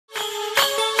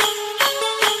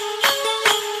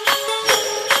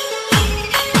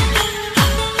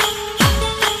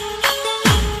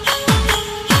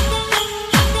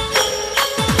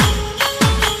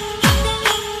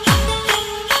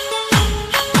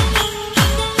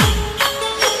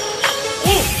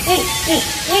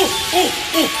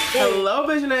Hello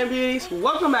Visionary Beauties,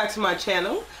 welcome back to my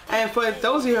channel. And for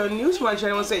those of you who are new to my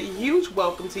channel, I want to say a huge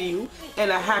welcome to you and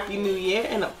a happy new year,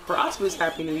 and a prosperous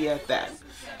happy new year at that.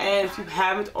 And if you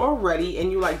haven't already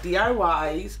and you like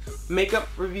DIYs, makeup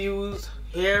reviews,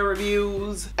 hair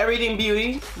reviews, everything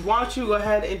beauty, why don't you go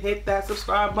ahead and hit that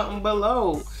subscribe button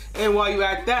below. And while you're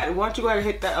at that, why don't you go ahead and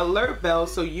hit that alert bell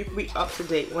so you can be up to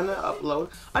date when I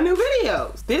upload a new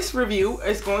video. This review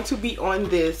is going to be on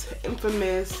this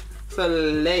infamous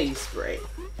Slay Spray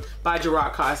by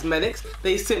Gerard Cosmetics.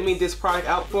 They sent me this product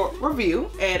out for review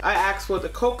and I asked for the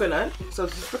coconut, so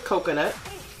this is the coconut.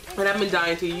 And I've been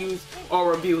dying to use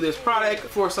or review this product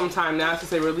for some time now, since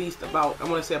they released about, I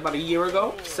want to say about a year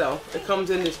ago. So it comes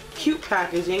in this cute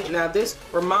packaging. Now this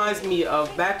reminds me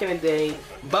of back in the day,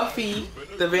 Buffy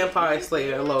the Vampire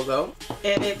Slayer logo.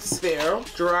 And it's Sphero,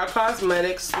 Gerard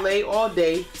Cosmetics Slay All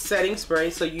Day Setting Spray.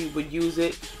 So you would use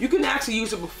it. You can actually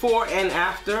use it before and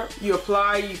after you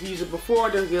apply. You can use it before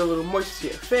to get a little moisture to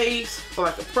your face for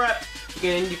like a prep.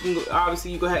 Again, you can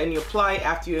obviously you go ahead and you apply it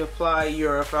after you apply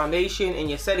your foundation and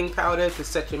your setting powder to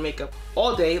set your makeup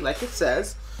all day, like it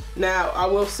says. Now, I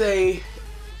will say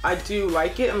I do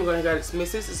like it. I'm going to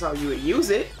dismiss this. This is how you would use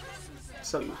it.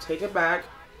 So you take it back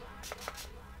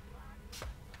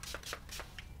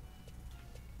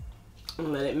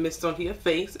and let it mist onto your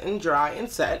face and dry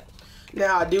and set.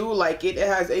 Now, I do like it. It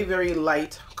has a very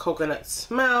light coconut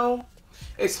smell.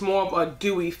 It's more of a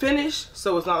dewy finish,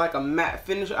 so it's not like a matte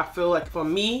finish. I feel like for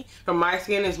me, for my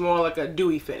skin, it's more like a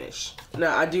dewy finish.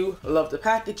 Now, I do love the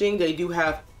packaging. They do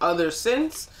have other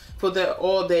scents for the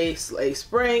all day Slay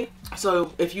Spray.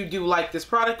 So if you do like this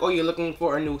product or you're looking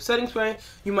for a new setting spray,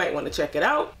 you might want to check it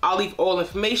out. I'll leave all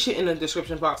information in the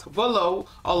description box below,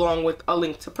 along with a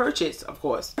link to purchase, of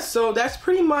course. So that's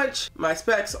pretty much my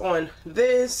specs on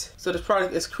this. So this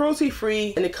product is cruelty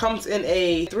free and it comes in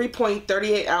a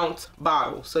 3.38 ounce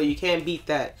bottle. So you can't beat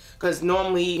that, because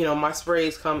normally, you know, my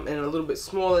sprays come in a little bit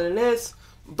smaller than this.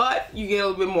 But you get a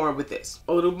little bit more with this.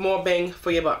 A little more bang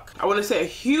for your buck. I want to say a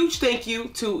huge thank you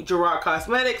to Gerard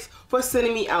Cosmetics for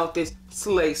sending me out this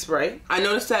Slay Spray. I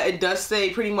noticed that it does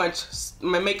say pretty much,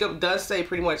 my makeup does say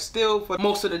pretty much still for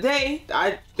most of the day.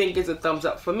 I think it's a thumbs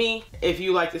up for me. If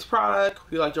you like this product,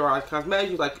 you like Gerard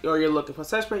Cosmetics, or you're looking for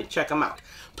set spray, check them out.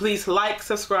 Please like,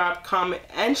 subscribe, comment,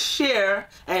 and share.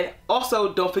 And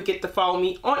also don't forget to follow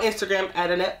me on Instagram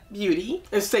at Annette Beauty.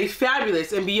 And stay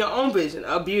fabulous and be your own vision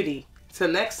of beauty. Till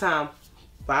next time,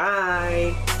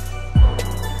 bye.